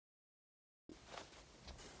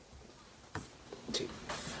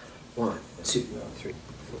1, 2, 3,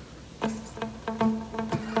 4.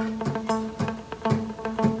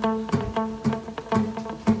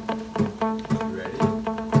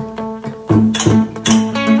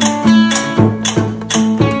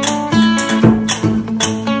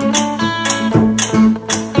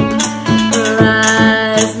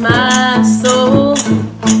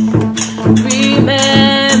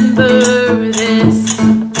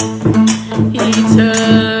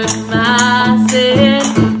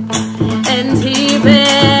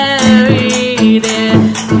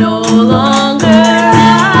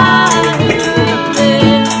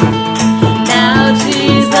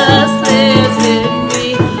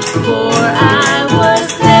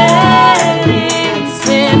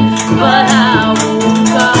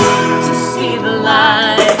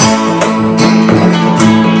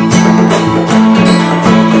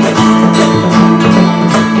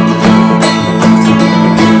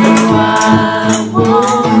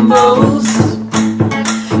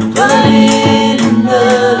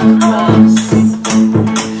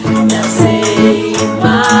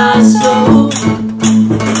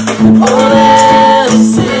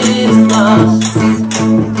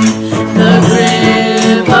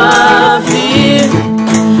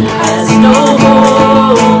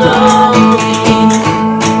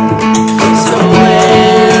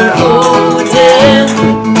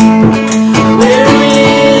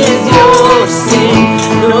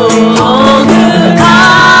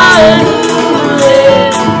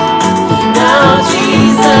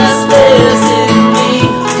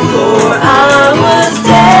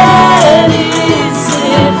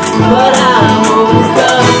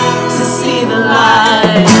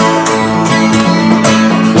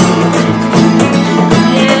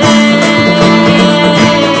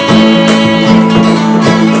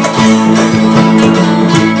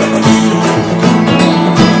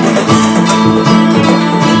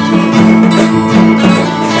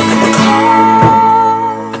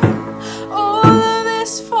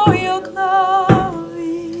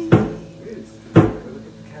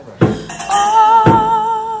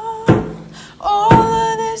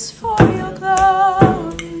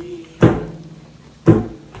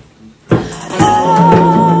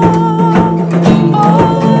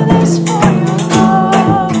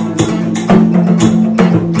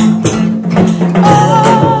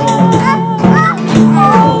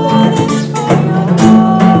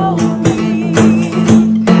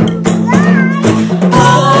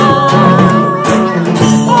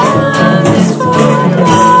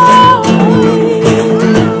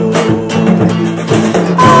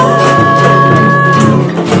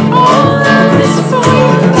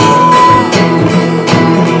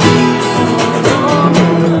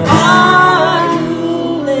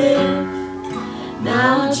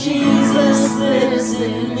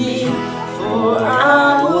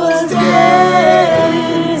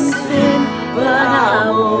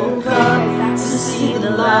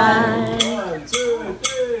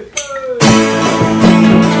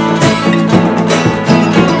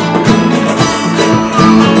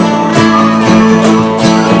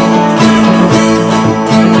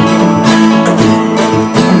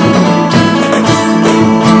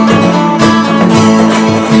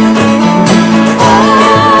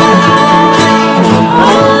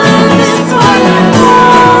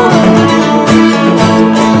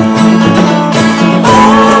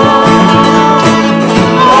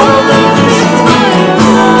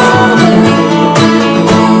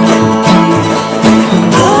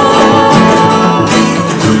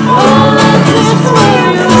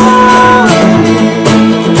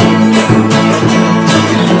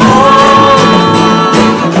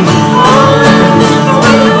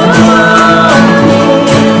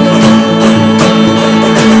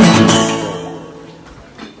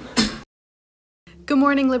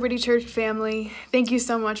 Liberty Church family, thank you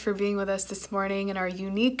so much for being with us this morning in our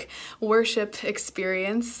unique worship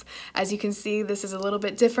experience. As you can see, this is a little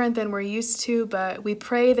bit different than we're used to, but we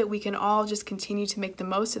pray that we can all just continue to make the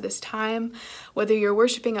most of this time. Whether you're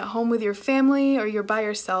worshiping at home with your family or you're by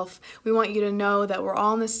yourself, we want you to know that we're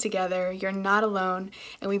all in this together. You're not alone,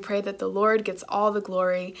 and we pray that the Lord gets all the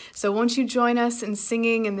glory. So won't you join us in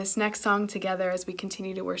singing in this next song together as we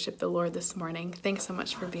continue to worship the Lord this morning. Thanks so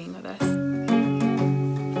much for being with us.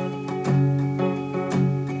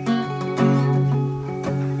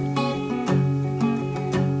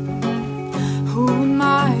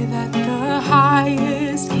 That the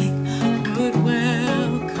highest King would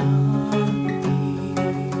welcome me.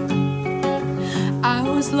 I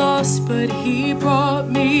was lost, but He brought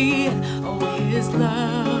me in. Oh, His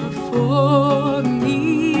love for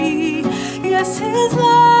me. Yes, His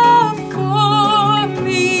love for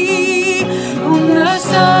me. Whom the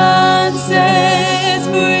Son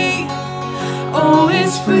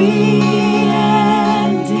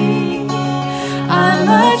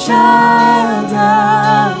child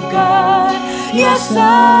of God. Yes,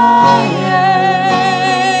 I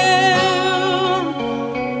am.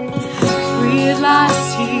 Free at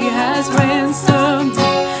last, He has ransomed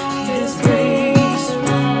me. His grace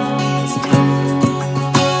runs deep.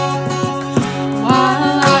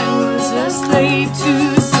 While I was a slave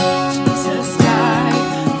to sin, Jesus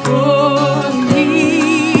died for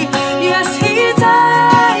me. Yes, He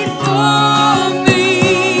died for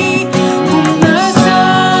me. Whom the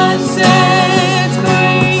Son sets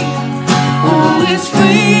free, oh, is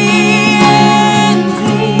free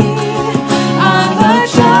indeed. I'm a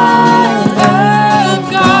child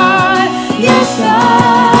of God. Yes,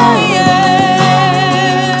 I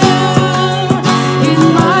am.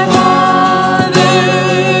 In my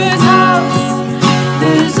Father's house,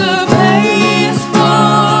 there's a place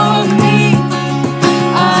for me.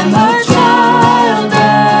 I'm a child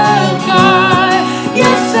of God.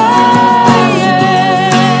 Yes, I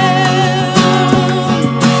am.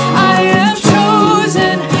 I am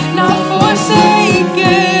chosen, not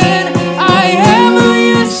forsaken. I am who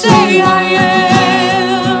you say I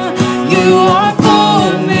am. You are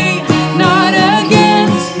for me, not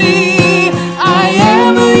against me. I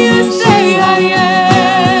am who you say I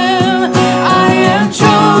am. I am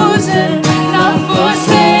chosen, not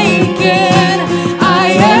forsaken. I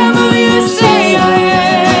am who you say I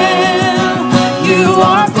am. You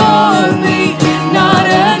are for me, not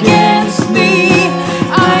against me.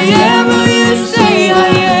 I am who you say I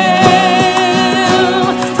am.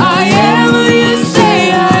 I am who you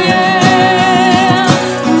say I am.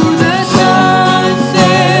 Who the Son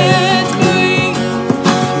sets free,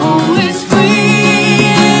 oh, is free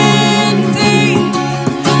indeed.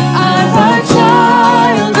 I'm a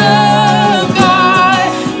child of God.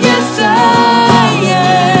 Yes, I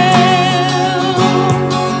am.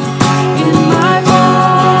 In my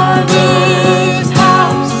Father's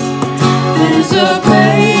house, there's a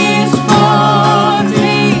place for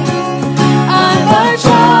me. I'm a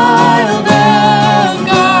child of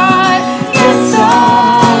God. Yes, I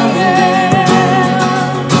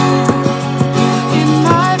am. In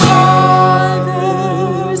my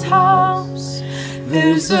Father's house,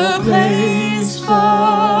 there's a place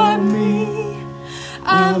for me.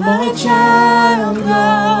 I'm a child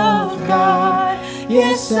of God.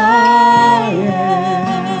 Yes, I am.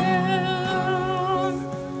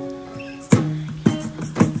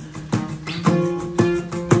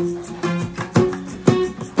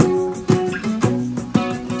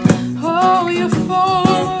 Oh, you're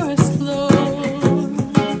for us, Lord.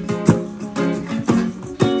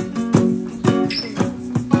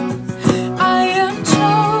 I am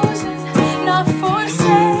chosen, not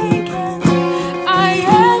forsaken. I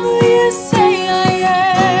am who you say I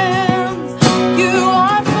am. You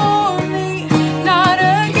are for me, not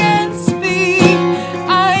against me.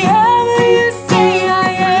 I am who you say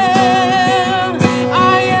I am.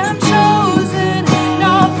 I am chosen,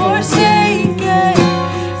 not forsaken.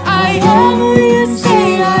 I am who you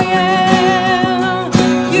say I am.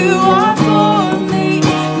 You are for me,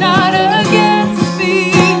 not against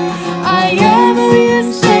me. I am who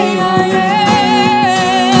you say I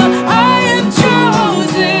am. I am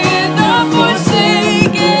chosen, not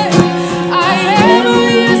forsaken. I am who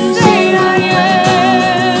you say I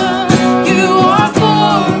am. You are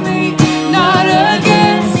for me, not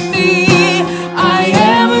against me. I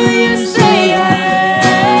am who you say I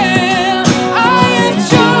am. I am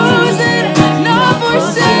chosen, not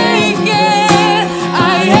forsaken. I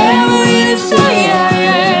am who you say I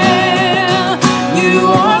am. You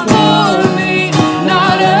are for me,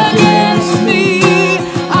 not against me.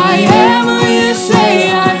 I am who you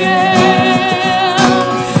say I am.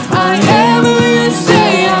 I am who you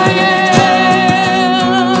say I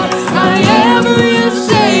am. I am who you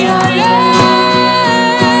say I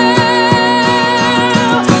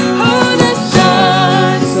am. Who the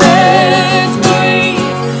Son sets free,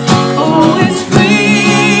 oh, is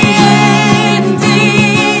free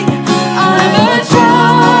indeed. I'm a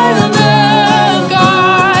child of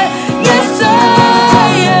God. Yes, I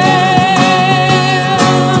am.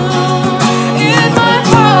 In my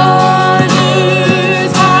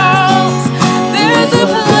Father's house, there's a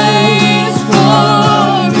place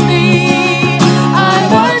for me.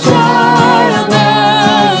 I'm a child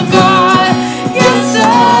of God. Yes, I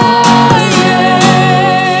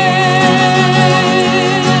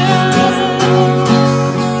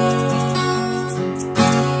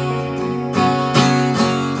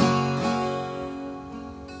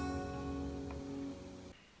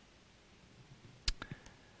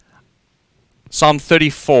Psalm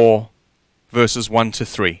 34, verses 1 to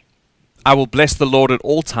 3. I will bless the Lord at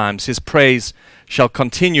all times. His praise shall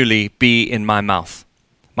continually be in my mouth.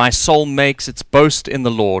 My soul makes its boast in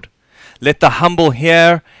the Lord. Let the humble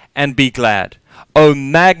hear and be glad. O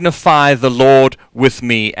magnify the Lord with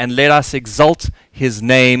me, and let us exalt his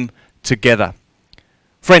name together.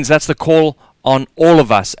 Friends, that's the call on all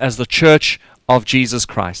of us as the church of Jesus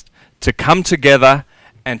Christ, to come together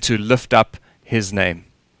and to lift up his name.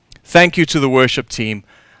 Thank you to the worship team.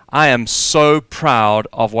 I am so proud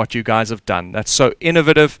of what you guys have done. That's so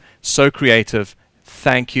innovative, so creative.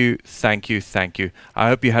 Thank you, thank you, thank you. I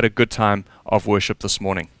hope you had a good time of worship this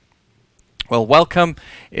morning. Well, welcome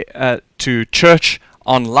to church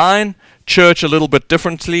online. Church a little bit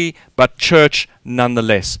differently, but church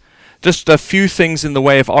nonetheless. Just a few things in the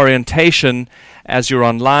way of orientation as you're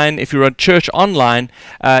online. If you're at church online,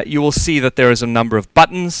 you will see that there is a number of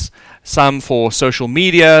buttons, some for social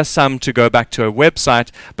media, some to go back to a website,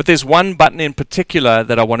 but there's one button in particular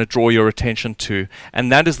that I want to draw your attention to,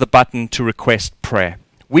 and that is the button to request prayer.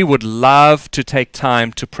 We would love to take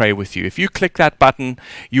time to pray with you. If you click that button,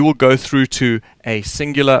 you will go through to a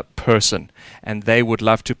singular person, and they would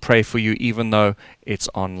love to pray for you even though it's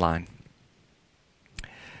online.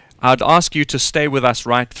 I'd ask you to stay with us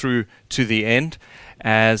right through to the end,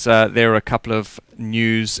 as there are a couple of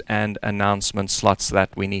news and announcement slots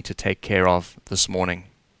that we need to take care of this morning.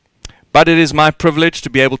 But it is my privilege to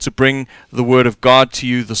be able to bring the Word of God to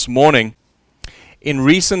you this morning. In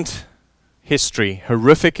recent history,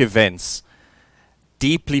 horrific events,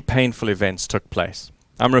 deeply painful events took place.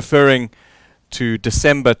 I'm referring to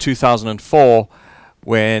December 2004,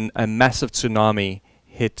 when a massive tsunami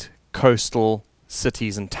hit coastal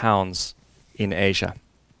cities and towns in Asia.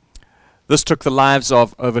 This took the lives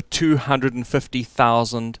of over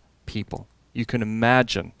 250,000 people. You can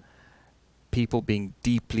imagine people being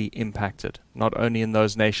deeply impacted, not only in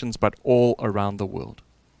those nations, but all around the world.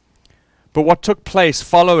 But what took place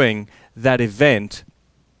following that event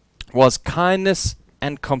was kindness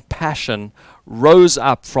and compassion rose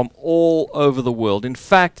up from all over the world. In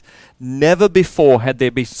fact, never before had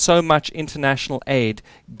there been so much international aid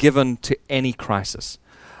given to any crisis.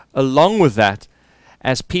 Along with that,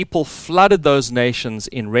 as people flooded those nations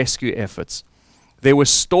in rescue efforts, there were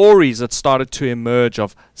stories that started to emerge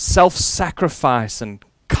of self-sacrifice and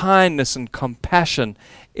kindness and compassion.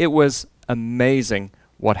 It was amazing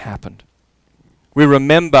what happened. We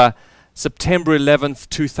remember September 11th,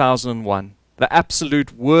 2001, the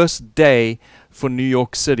absolute worst day for New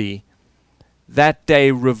York City. That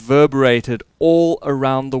day reverberated all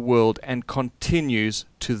around the world and continues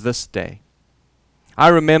to this day. I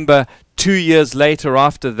remember 2 years later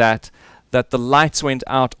after that the lights went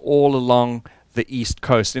out all along the East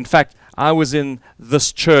Coast. In fact, I was in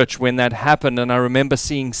this church when that happened, and I remember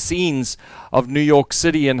seeing scenes of New York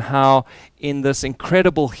City and how in this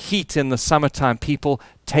incredible heat in the summertime, people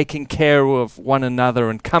taking care of one another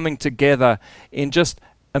and coming together in just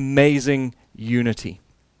amazing unity.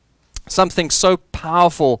 Something so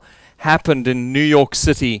powerful happened in New York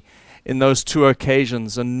City in those two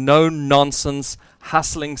occasions. A no-nonsense,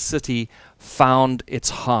 hustling city found its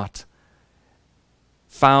heart,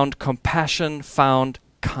 found compassion, found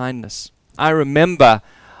kindness. I remember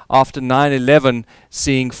after 9/11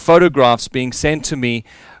 seeing photographs being sent to me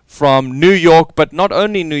from New York, but not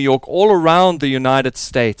only New York, all around the United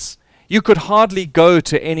States. You could hardly go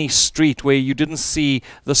to any street where you didn't see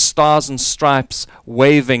the stars and stripes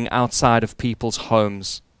waving outside of people's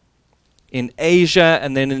homes. In Asia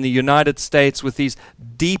and then in the United States, with these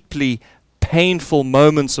deeply painful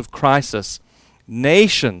moments of crisis,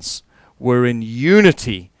 nations were in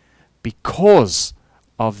unity because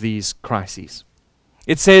of these crises.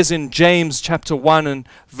 It says in James chapter 1 and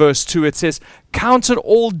verse 2, it says, "Count it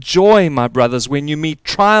all joy, my brothers, when you meet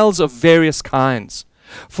trials of various kinds.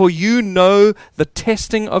 For you know the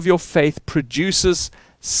testing of your faith produces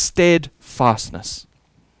steadfastness."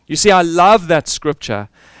 You see, I love that scripture,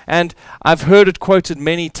 and I've heard it quoted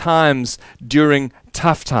many times during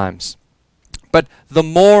tough times. But the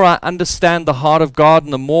more I understand the heart of God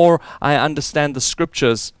and the more I understand the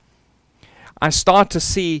scriptures, I start to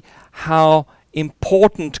see how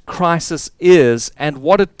important crisis is and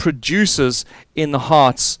what it produces in the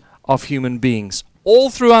hearts of human beings all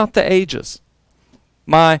throughout the ages.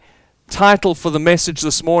 My title for the message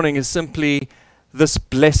this morning is simply "This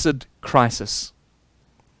Blessed Crisis."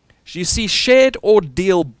 You see, shared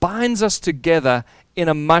ordeal binds us together in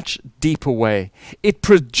a much deeper way. It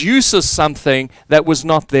produces something that was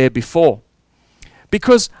not there before.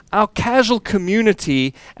 Because our casual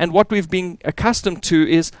community and what we've been accustomed to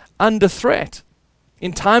is under threat.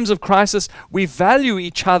 In times of crisis, we value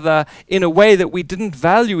each other in a way that we didn't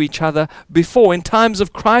value each other before. In times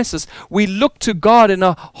of crisis, we look to God in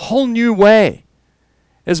a whole new way,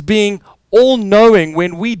 as being all-knowing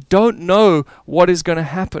when we don't know what is going to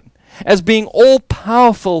happen, as being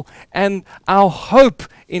all-powerful and our hope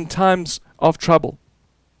in times of trouble,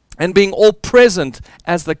 and being all-present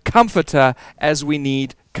as the comforter as we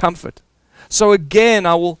need comfort. So again,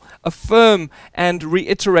 I will affirm and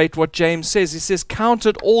reiterate what James says. He says, "Count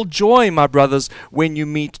it all joy, my brothers, when you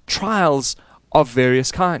meet trials of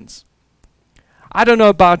various kinds." I don't know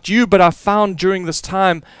about you, but I found during this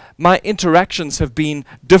time my interactions have been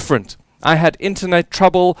different. I had internet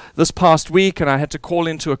trouble this past week, and I had to call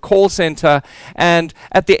into a call center. And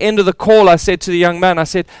at the end of the call, I said to the young man, I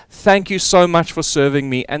said, "Thank you so much for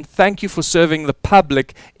serving me, and thank you for serving the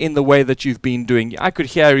public in the way that you've been doing." I could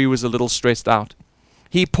hear he was a little stressed out.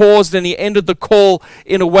 He paused and he ended the call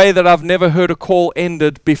in a way that I've never heard a call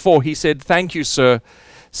ended before. He said, "Thank you, sir.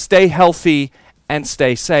 Stay healthy and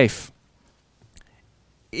stay safe."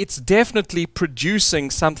 It's definitely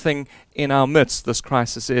producing something in our midst, this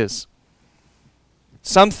crisis is.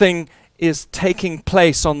 Something is taking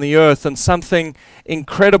place on the earth, and something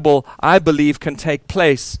incredible, I believe, can take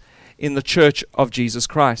place in the church of Jesus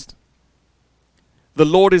Christ. The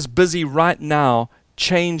Lord is busy right now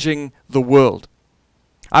changing the world.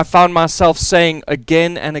 I found myself saying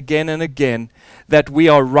again and again and again that we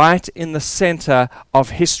are right in the center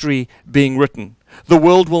of history being written. The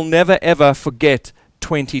world will never ever forget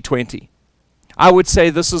 2020. I would say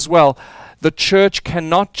this as well. The church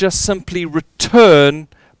cannot just simply return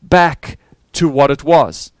back to what it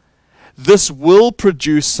was. This will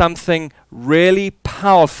produce something really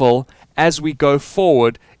powerful as we go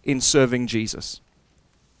forward in serving Jesus.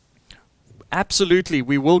 Absolutely,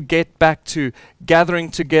 we will get back to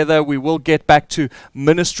gathering together. We will get back to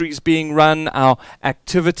ministries being run, our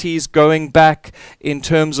activities going back in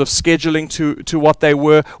terms of scheduling to what they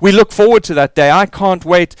were. We look forward to that day. I can't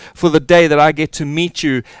wait for the day that I get to meet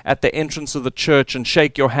you at the entrance of the church and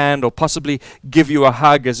shake your hand or possibly give you a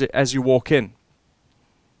hug as you walk in.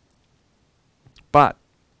 But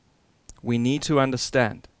we need to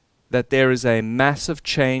understand that there is a massive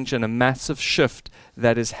change and a massive shift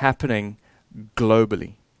that is happening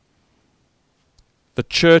globally. The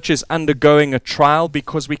church is undergoing a trial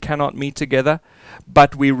because we cannot meet together,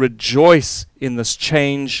 but we rejoice in this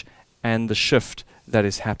change and the shift that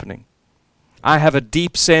is happening. I have a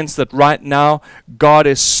deep sense that right now God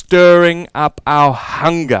is stirring up our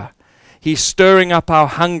hunger. He's stirring up our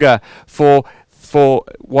hunger for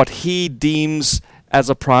what He deems as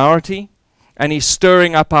a priority, and He's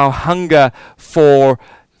stirring up our hunger for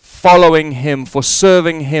following Him, for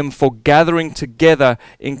serving Him, for gathering together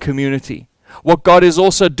in community. What God is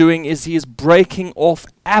also doing is He is breaking off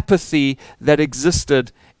apathy that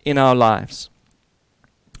existed in our lives.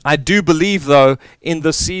 I do believe, though, in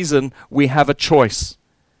this season we have a choice.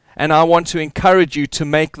 And I want to encourage you to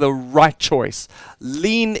make the right choice.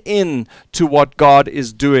 Lean in to what God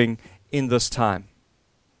is doing in this time.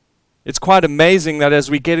 It's quite amazing that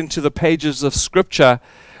as we get into the pages of Scripture,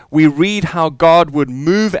 we read how God would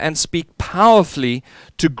move and speak powerfully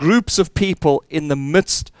to groups of people in the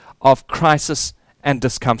midst of crisis and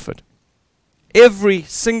discomfort. Every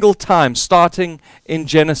single time, starting in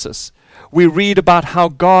Genesis, we read about how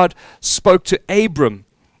God spoke to Abram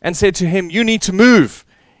and said to him, "You need to move,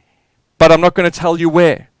 but I'm not going to tell you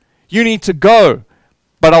where. You need to go,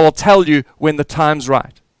 but I will tell you when the time's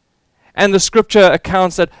right." And the scripture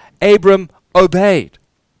accounts that Abram obeyed.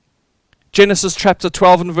 Genesis chapter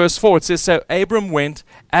 12 and verse 4, it says, "So Abram went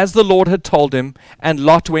as the Lord had told him, and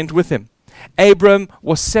Lot went with him. Abram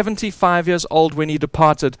was 75 years old when he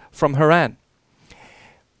departed from Haran."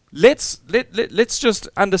 Let's just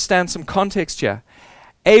understand some context here.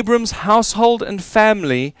 Abram's household and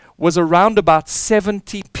family was around about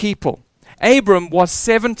 70 people. Abram was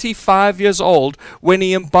 75 years old when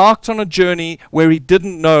he embarked on a journey where he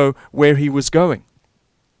didn't know where he was going.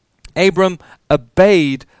 Abram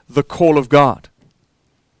obeyed the call of God.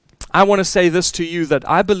 I want to say this to you, that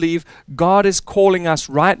I believe God is calling us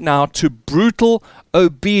right now to brutal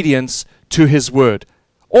obedience to His word,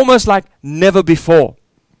 almost like never before.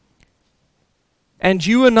 And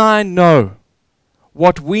you and I know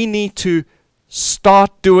what we need to start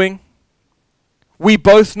doing. We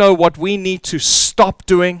both know what we need to stop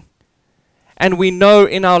doing. And we know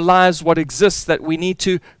in our lives what exists that we need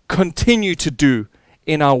to continue to do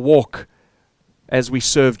in our walk as we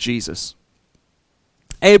serve Jesus.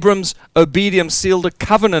 Abram's obedience sealed a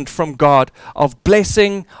covenant from God of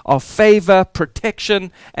blessing, of favor,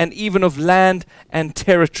 protection, and even of land and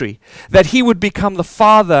territory, that he would become the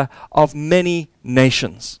father of many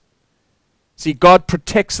nations. See, God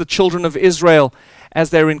protects the children of Israel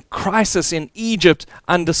as they're in crisis in Egypt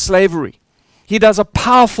under slavery. He does a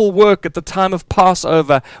powerful work at the time of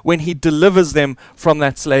Passover when he delivers them from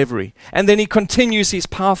that slavery. And then he continues his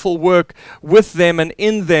powerful work with them and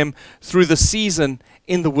in them through the season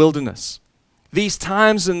in the wilderness. These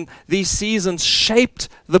times and these seasons shaped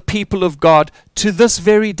the people of God to this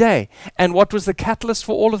very day. And what was the catalyst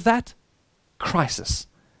for all of that? Crisis,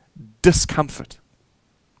 discomfort.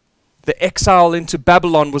 The exile into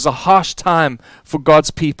Babylon was a harsh time for God's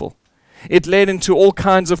people. It led into all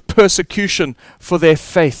kinds of persecution for their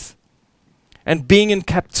faith. And being in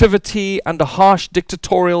captivity under harsh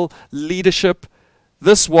dictatorial leadership,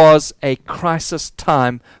 this was a crisis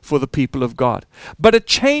time for the people of God. But it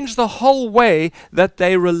changed the whole way that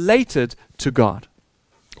they related to God.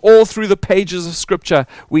 All through the pages of Scripture,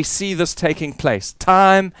 we see this taking place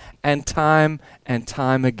time and time and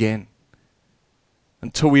time again.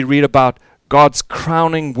 Until we read about God's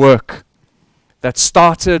crowning work that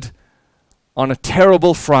started on a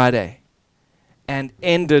terrible Friday and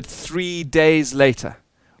ended 3 days later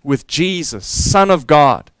with Jesus, Son of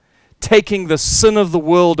God, taking the sin of the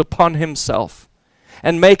world upon himself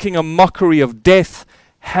and making a mockery of death,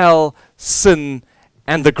 hell, sin,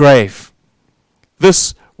 and the grave.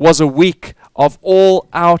 This was a week of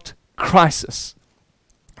all-out crisis.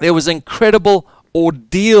 There was incredible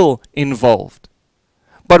ordeal involved.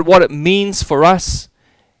 But what it means for us,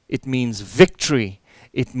 it means victory.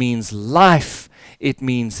 It means life. It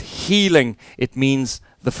means healing. It means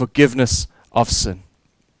the forgiveness of sin.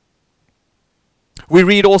 We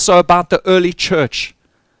read also about the early church.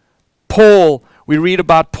 We read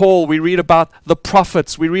about Paul. We read about the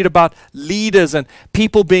prophets. We read about leaders and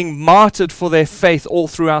people being martyred for their faith all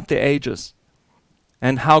throughout the ages.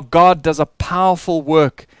 And how God does a powerful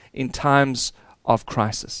work in times of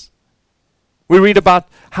crisis. We read about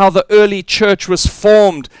how the early church was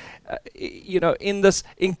formed in this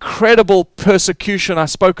incredible persecution. I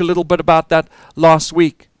spoke a little bit about that last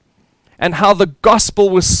week. And how the gospel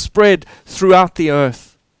was spread throughout the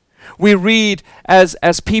earth. We read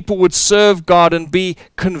as people would serve God and be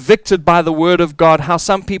convicted by the word of God, how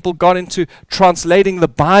some people got into translating the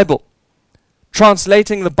Bible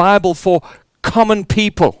for common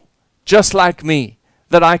people, just like me,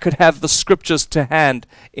 that I could have the scriptures to hand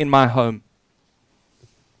in my home.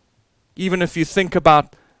 Even if you think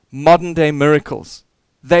about modern day miracles,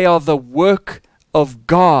 they are the work of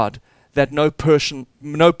God that no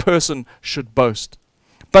person should boast.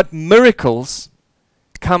 But miracles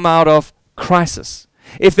come out of crisis.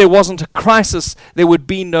 If there wasn't a crisis, there would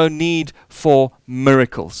be no need for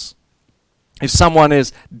miracles. If someone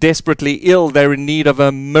is desperately ill, they're in need of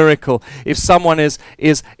a miracle. If someone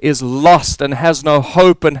is lost and has no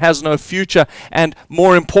hope and has no future, and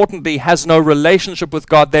more importantly, has no relationship with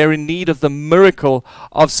God, they're in need of the miracle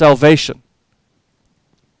of salvation.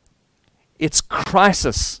 It's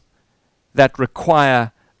crisis that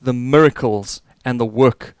require the miracles and the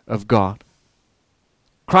work of God.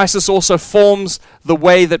 Crisis also forms the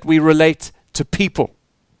way that we relate to people.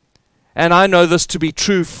 And I know this to be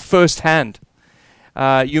true firsthand.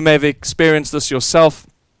 You may have experienced this yourself.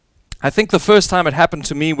 I think the first time it happened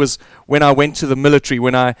to me was when I went to the military,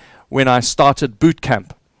 when I started boot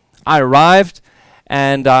camp. I arrived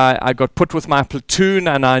and I got put with my platoon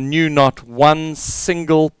and I knew not one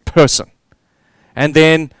single person. And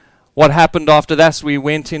then what happened after that, we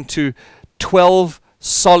went into 12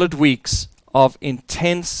 solid weeks of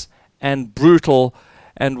intense and brutal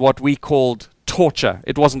and what we called torture.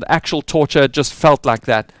 It wasn't actual torture, it just felt like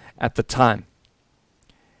that at the time.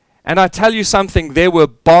 And I tell you something, there were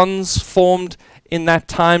bonds formed in that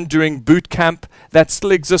time during boot camp that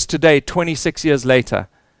still exist today, 26 years later,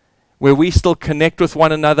 where we still connect with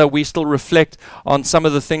one another, we still reflect on some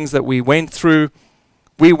of the things that we went through.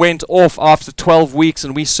 We went off after 12 weeks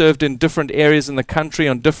and we served in different areas in the country,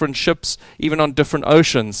 on different ships, even on different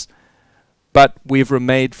oceans. But we've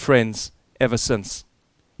remained friends ever since.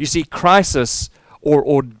 You see, crisis or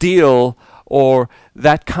ordeal or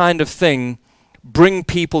that kind of thing bring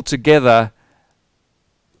people together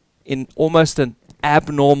in almost an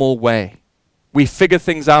abnormal way. We figure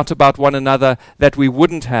things out about one another that we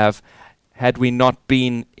wouldn't have had we not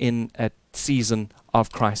been in a season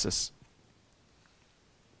of crisis.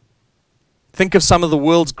 Think of some of the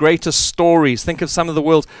world's greatest stories. Think of some of the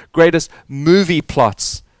world's greatest movie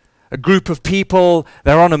plots. A group of people,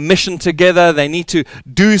 they're on a mission together. They need to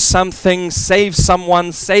do something, save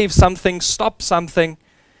someone, save something, stop something.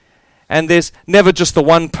 And there's never just the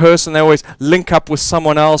one person. They always link up with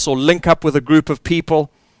someone else or link up with a group of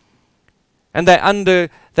people. And they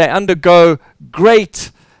undergo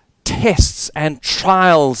great tests and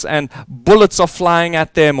trials and bullets are flying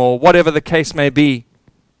at them or whatever the case may be.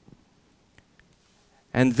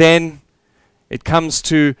 And then It comes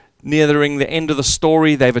to nearing the end of the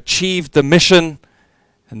story. They've achieved the mission,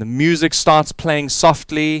 and the music starts playing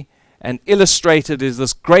softly, and illustrated is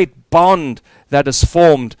this great bond that is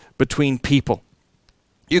formed between people.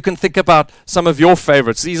 You can think about some of your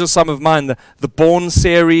favorites. These are some of mine. The Bourne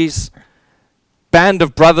series, Band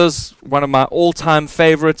of Brothers, one of my all-time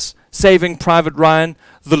favorites, Saving Private Ryan,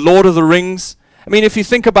 The Lord of the Rings. I mean, if you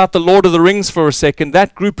think about The Lord of the Rings for a second,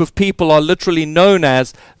 that group of people are literally known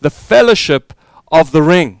as the Fellowship of the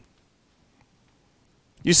Ring.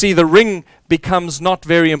 You see, the ring becomes not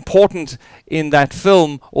very important in that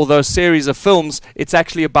film or those series of films. It's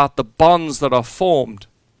actually about the bonds that are formed.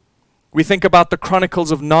 We think about the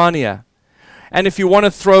Chronicles of Narnia. And if you want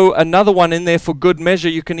to throw another one in there for good measure,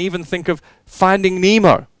 you can even think of Finding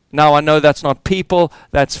Nemo. Now, I know that's not people,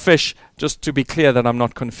 that's fish, just to be clear that I'm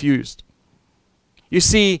not confused. You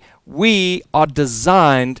see, we are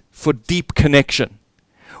designed for deep connection.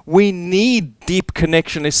 We need deep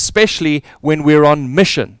connection, especially when we're on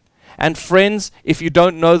mission. And friends, if you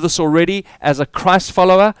don't know this already, as a Christ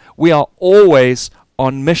follower, we are always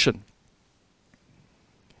on mission.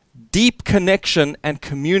 Deep connection and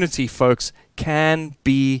community, folks, can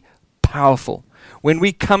be powerful. When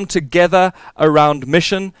we come together around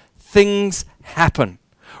mission, things happen.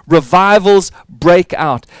 Revivals break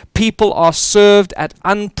out. People are served at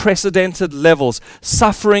unprecedented levels.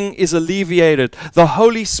 Suffering is alleviated. The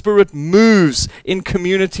Holy Spirit moves in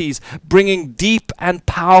communities, bringing deep and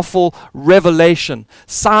powerful revelation.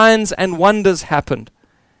 Signs and wonders happened.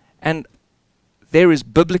 And there is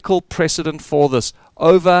biblical precedent for this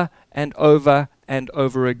over and over and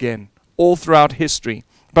over again, all throughout history.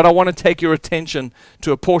 But I want to take your attention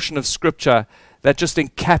to a portion of Scripture that just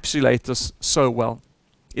encapsulates this so well.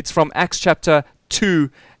 It's from Acts chapter 2,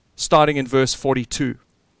 starting in verse 42.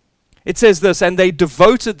 It says this, "And they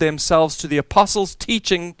devoted themselves to the apostles'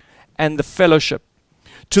 teaching and the fellowship,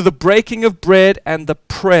 to the breaking of bread and the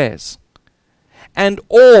prayers. And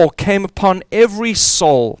awe came upon every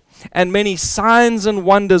soul, and many signs and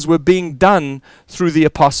wonders were being done through the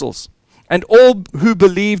apostles. And all who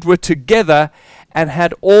believed were together and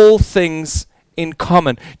had all things in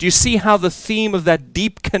common." Do you see how the theme of that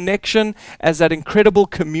deep connection as that incredible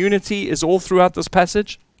community is all throughout this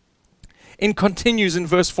passage? It continues in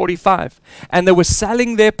verse 45. "And they were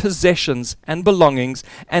selling their possessions and belongings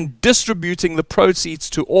and distributing the proceeds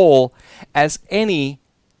to all as any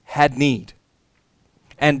had need.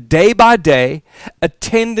 And day by day,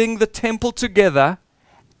 attending the temple together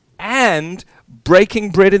and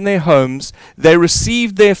breaking bread in their homes, they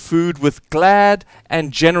received their food with glad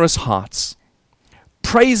and generous hearts,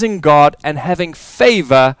 praising God and having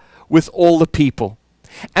favor with all the people.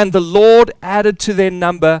 And the Lord added to their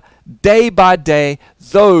number day by day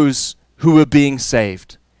those who were being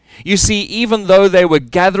saved." You see, even though they were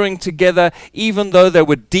gathering together, even though they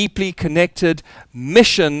were deeply connected,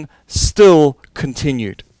 mission still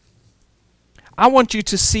continued. I want you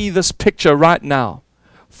to see this picture right now,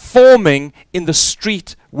 forming in the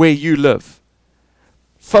street where you live.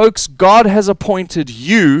 Folks, God has appointed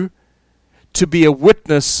you to be a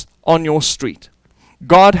witness on your street.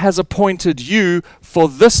 God has appointed you for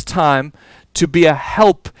this time to be a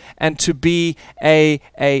help and to be a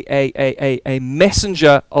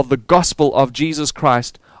messenger of the gospel of Jesus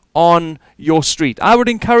Christ on your street. I would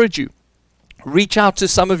encourage you, reach out to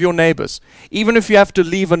some of your neighbors. Even if you have to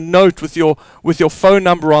leave a note with your phone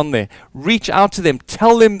number on there, reach out to them.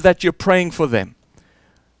 Tell them that you're praying for them.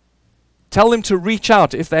 Tell them to reach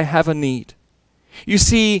out if they have a need. You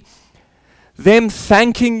see, them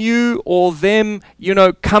thanking you or them,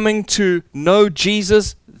 coming to know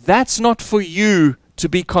Jesus, that's not for you to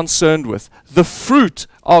be concerned with. The fruit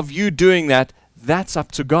of you doing that, that's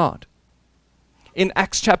up to God. In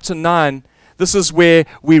Acts chapter 9, this is where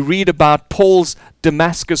we read about Paul's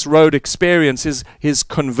Damascus Road experience, his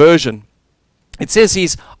conversion. It says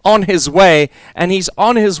he's on his way, and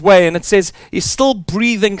it says he's still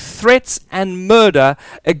breathing threats and murder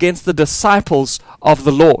against the disciples of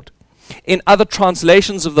the Lord. In other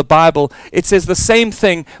translations of the Bible, it says the same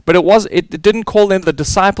thing, but it didn't call them the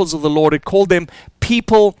disciples of the Lord, it called them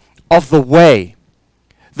people of the way.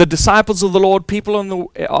 The disciples of the Lord, people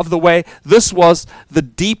of the way, this was the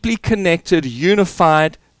deeply connected,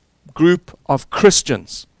 unified group of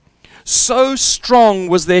Christians. So strong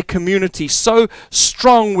was their community, so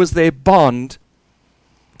strong was their bond,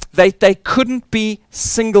 they couldn't be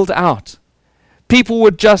singled out. People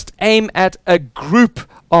would just aim at a group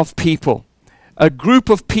of people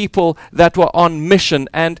that were on mission,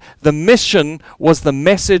 and the mission was the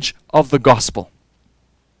message of the gospel.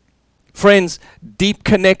 Friends, deep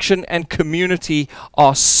connection and community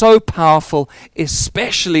are so powerful,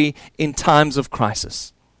 especially in times of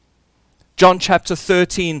crisis. John chapter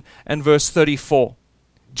 13 and verse 34.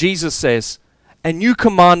 Jesus says, "A new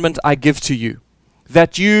commandment I give to you,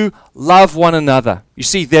 that you love one another." You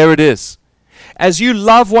see, there it is. "As you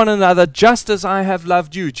love one another, just as I have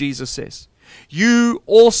loved you," Jesus says, "you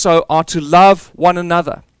also are to love one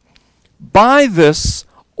another. By this,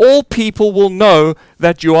 all people will know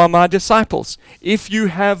that you are my disciples, if you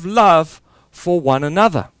have love for one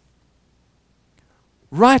another."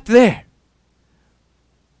 Right there.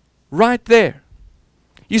 Right there.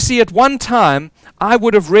 You see, at one time, I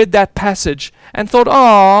would have read that passage and thought,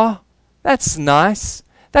 "Ah, that's nice.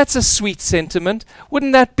 That's a sweet sentiment.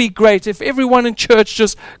 Wouldn't that be great if everyone in church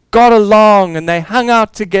just got along and they hung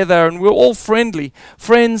out together and we're all friendly?"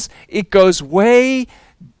 Friends, it goes way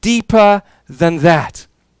deeper than that.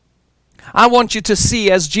 I want you to see,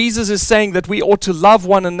 as Jesus is saying that we ought to love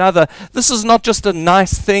one another, this is not just a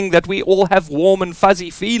nice thing that we all have warm and fuzzy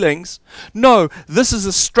feelings. No, this is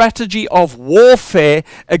a strategy of warfare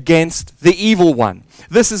against the evil one.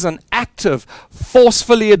 This is an active,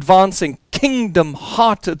 forcefully advancing,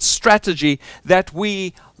 kingdom-hearted strategy that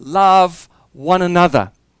we love one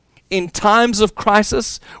another. In times of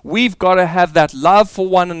crisis, we've got to have that love for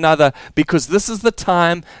one another, because this is the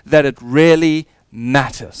time that it really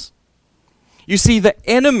matters. You see, the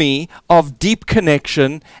enemy of deep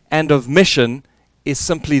connection and of mission is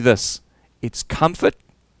simply this: it's comfort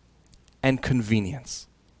and convenience.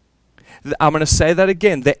 I'm going to say that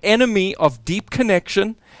again. The enemy of deep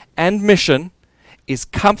connection and mission is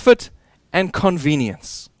comfort and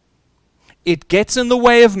convenience. It gets in the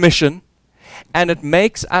way of mission, and it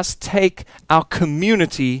makes us take our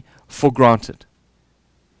community for granted.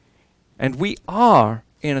 And we are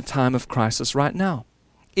in a time of crisis right now.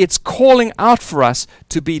 It's calling out for us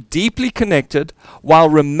to be deeply connected while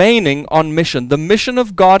remaining on mission. The mission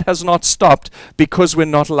of God has not stopped because we're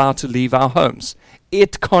not allowed to leave our homes.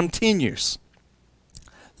 It continues.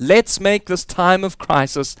 Let's make this time of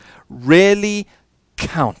crisis really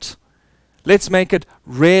count. Let's make it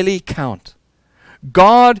really count.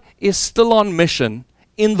 God is still on mission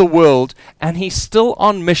in the world, and He's still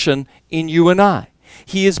on mission in you and I.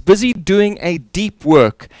 He is busy doing a deep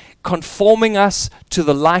work, conforming us to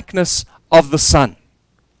the likeness of the Son.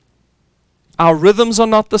 Our rhythms are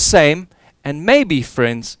not the same, and maybe,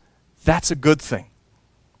 friends, that's a good thing.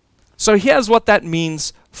 So here's what that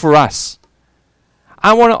means for us.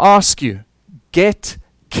 I want to ask you, get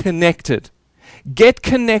connected. Get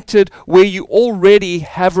connected where you already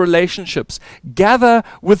have relationships. Gather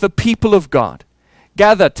with the people of God.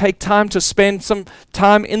 Gather, take time to spend some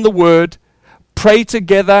time in the Word. Pray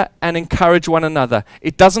together and encourage one another.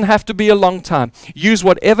 It doesn't have to be a long time. Use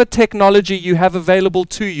whatever technology you have available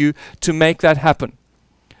to you to make that happen.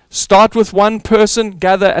 Start with one person,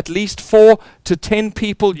 gather at least 4 to 10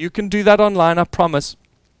 people. You can do that online, I promise.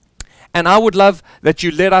 And I would love that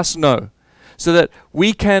you let us know, so that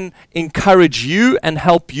we can encourage you and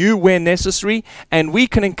help you where necessary, and we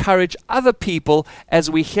can encourage other people as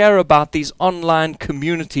we hear about these online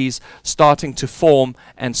communities starting to form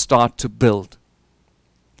and start to build.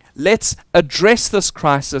 Let's address this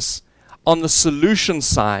crisis on the solution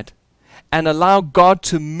side and allow God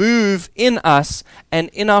to move in us and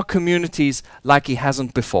in our communities like He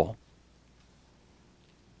hasn't before.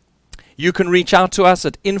 You can reach out to us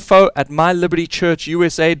at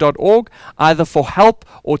info@mylibertychurchusa.org, either for help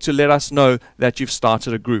or to let us know that you've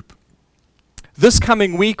started a group. This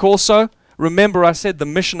coming week also, remember I said the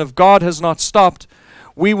mission of God has not stopped.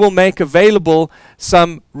 We will make available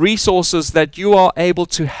some resources that you are able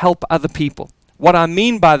to help other people. What I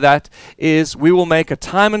mean by that is we will make a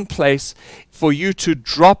time and place for you to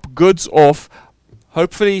drop goods off,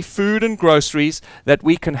 hopefully food and groceries, that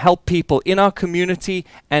we can help people in our community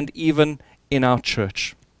and even in our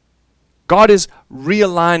church. God is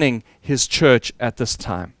realigning His church at this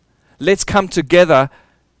time. Let's come together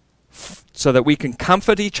so that we can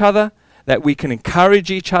comfort each other, that we can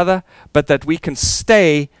encourage each other, but that we can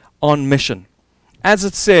stay on mission. As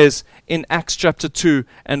it says in Acts chapter 2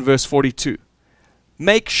 and verse 42,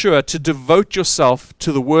 make sure to devote yourself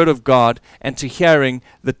to the Word of God and to hearing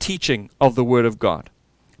the teaching of the Word of God.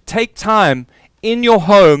 Take time in your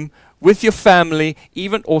home with your family,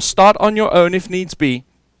 even, or start on your own if needs be,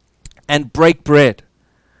 and break bread.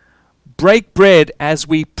 Break bread as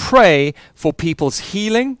we pray for people's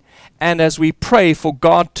healing and as we pray for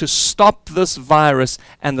God to stop this virus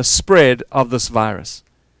and the spread of this virus.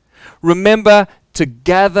 Remember to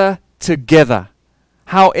gather together.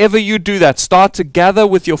 However you do that, start to gather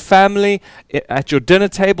with your family at your dinner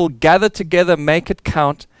table, gather together, make it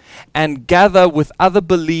count, and gather with other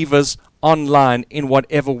believers online in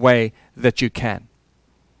whatever way that you can.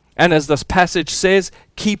 And as this passage says,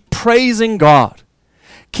 keep praising God.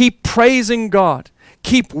 Keep praising God.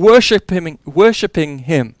 Keep worshiping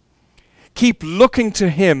Him. Keep looking to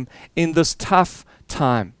Him in this tough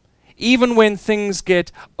time. Even when things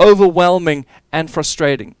get overwhelming and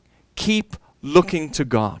frustrating, keep looking to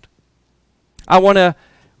God. I want to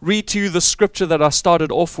read to you the scripture that I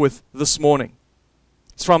started off with this morning.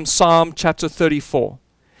 It's from Psalm chapter 34.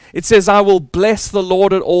 It says, I will bless the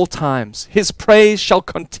Lord at all times. His praise shall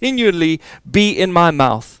continually be in my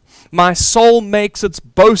mouth. My soul makes its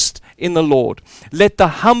boast in the Lord. Let the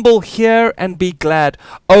humble hear and be glad.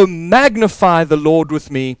 Oh, magnify the Lord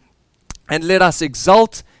with me, and let us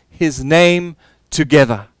exalt His name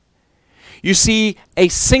together. You see, a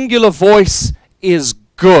singular voice is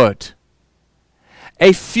good.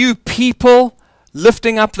 A few people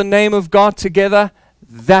lifting up the name of God together,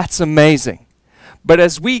 that's amazing. But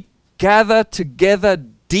as we gather together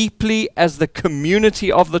deeply as the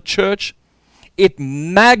community of the church, it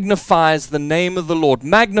magnifies the name of the Lord.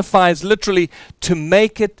 Magnifies literally to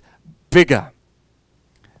make it bigger.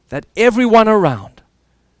 That everyone around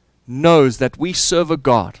knows that we serve a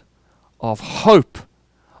God of hope,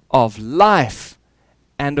 of life,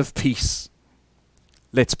 and of peace.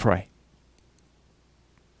 Let's pray.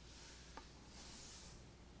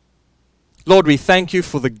 Lord, we thank you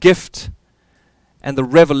for the gift and the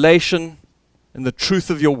revelation and the truth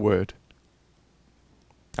of your word.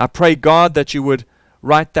 I pray, God, that you would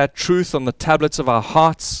write that truth on the tablets of our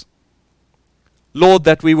hearts. Lord,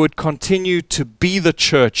 that we would continue to be the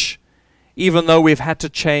church, even though we've had to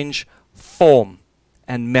change form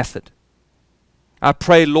and method. I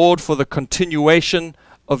pray, Lord, for the continuation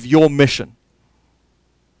of your mission,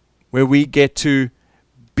 where we get to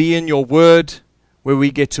be in your word, where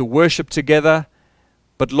we get to worship together,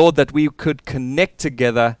 but Lord, that we could connect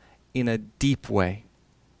together in a deep way.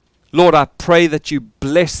 Lord, I pray that you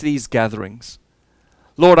bless these gatherings.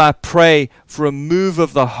 Lord, I pray for a move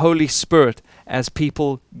of the Holy Spirit as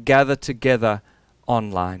people gather together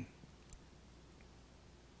online.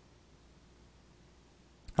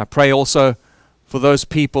 I pray also for those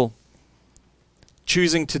people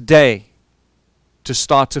choosing today to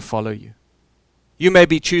start to follow you. You may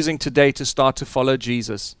be choosing today to start to follow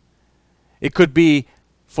Jesus. It could be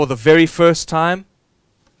for the very first time.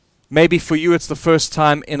 Maybe for you it's the first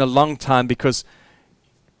time in a long time because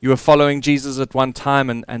you were following Jesus at one time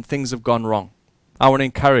and things have gone wrong. I want to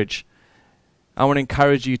encourage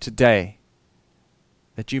you today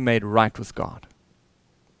that you made right with God.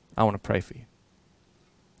 I want to pray for you.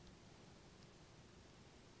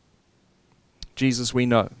 Jesus, we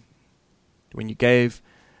know when you gave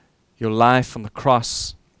your life on the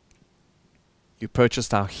cross, you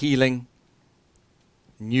purchased our healing,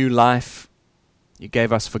 new life. You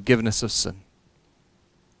gave us forgiveness of sin.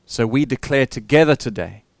 So we declare together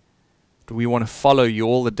today that we want to follow you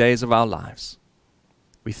all the days of our lives.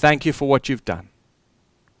 We thank you for what you've done.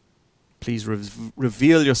 Please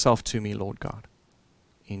reveal yourself to me, Lord God.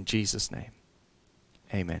 In Jesus' name,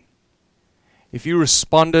 amen. If you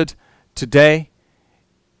responded today,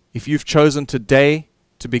 if you've chosen today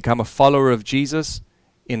to become a follower of Jesus,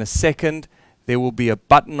 in a second, there will be a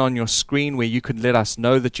button on your screen where you can let us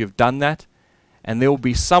know that you've done that. And there will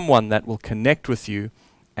be someone that will connect with you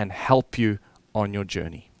and help you on your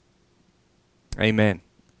journey. Amen.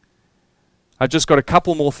 I've just got a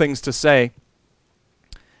couple more things to say.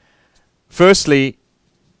 Firstly,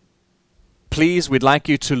 please, we'd like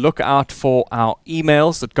you to look out for our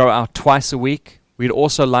emails that go out twice a week. We'd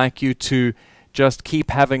also like you to just keep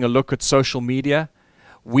having a look at social media.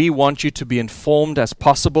 We want you to be informed as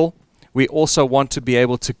possible. We also want to be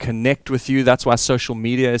able to connect with you. That's why social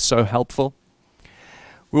media is so helpful.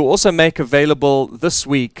 We'll also make available this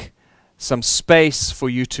week some space for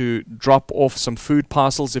you to drop off some food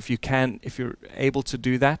parcels if you can, if you're able to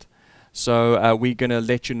do that. So we're going to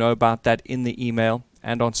let you know about that in the email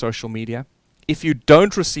and on social media. If you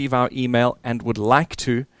don't receive our email and would like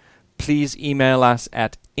to, please email us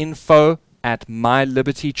at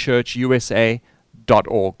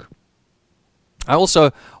info@mylibertychurchusa.org. I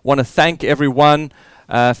also want to thank everyone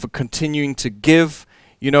for continuing to give.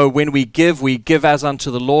 You know, when we give as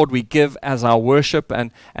unto the Lord, we give as our worship,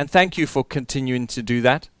 and thank you for continuing to do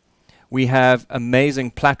that. We have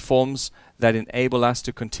amazing platforms that enable us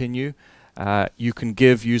to continue. You can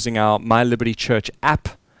give using our My Liberty Church app.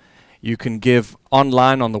 You can give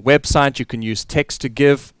online on the website. You can use text to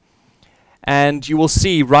give. And you will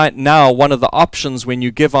see right now one of the options when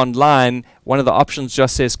you give online, one of the options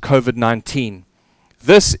just says COVID-19.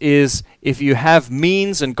 This is if you have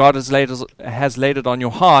means and God has laid it on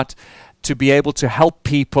your heart to be able to help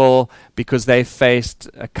people because they faced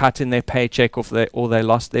a cut in their paycheck or they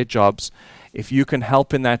lost their jobs. If you can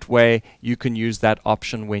help in that way, you can use that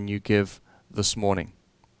option when you give this morning.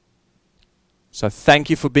 So thank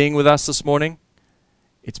you for being with us this morning.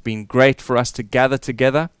 It's been great for us to gather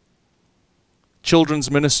together. Children's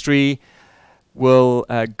ministry will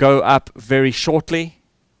go up very shortly.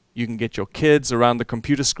 You can get your kids around the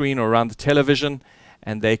computer screen or around the television,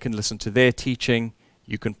 and they can listen to their teaching.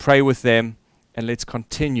 You can pray with them, and let's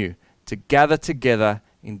continue to gather together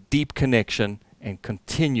in deep connection and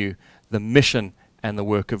continue the mission and the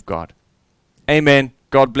work of God. Amen.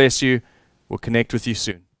 God bless you. We'll connect with you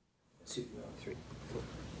soon.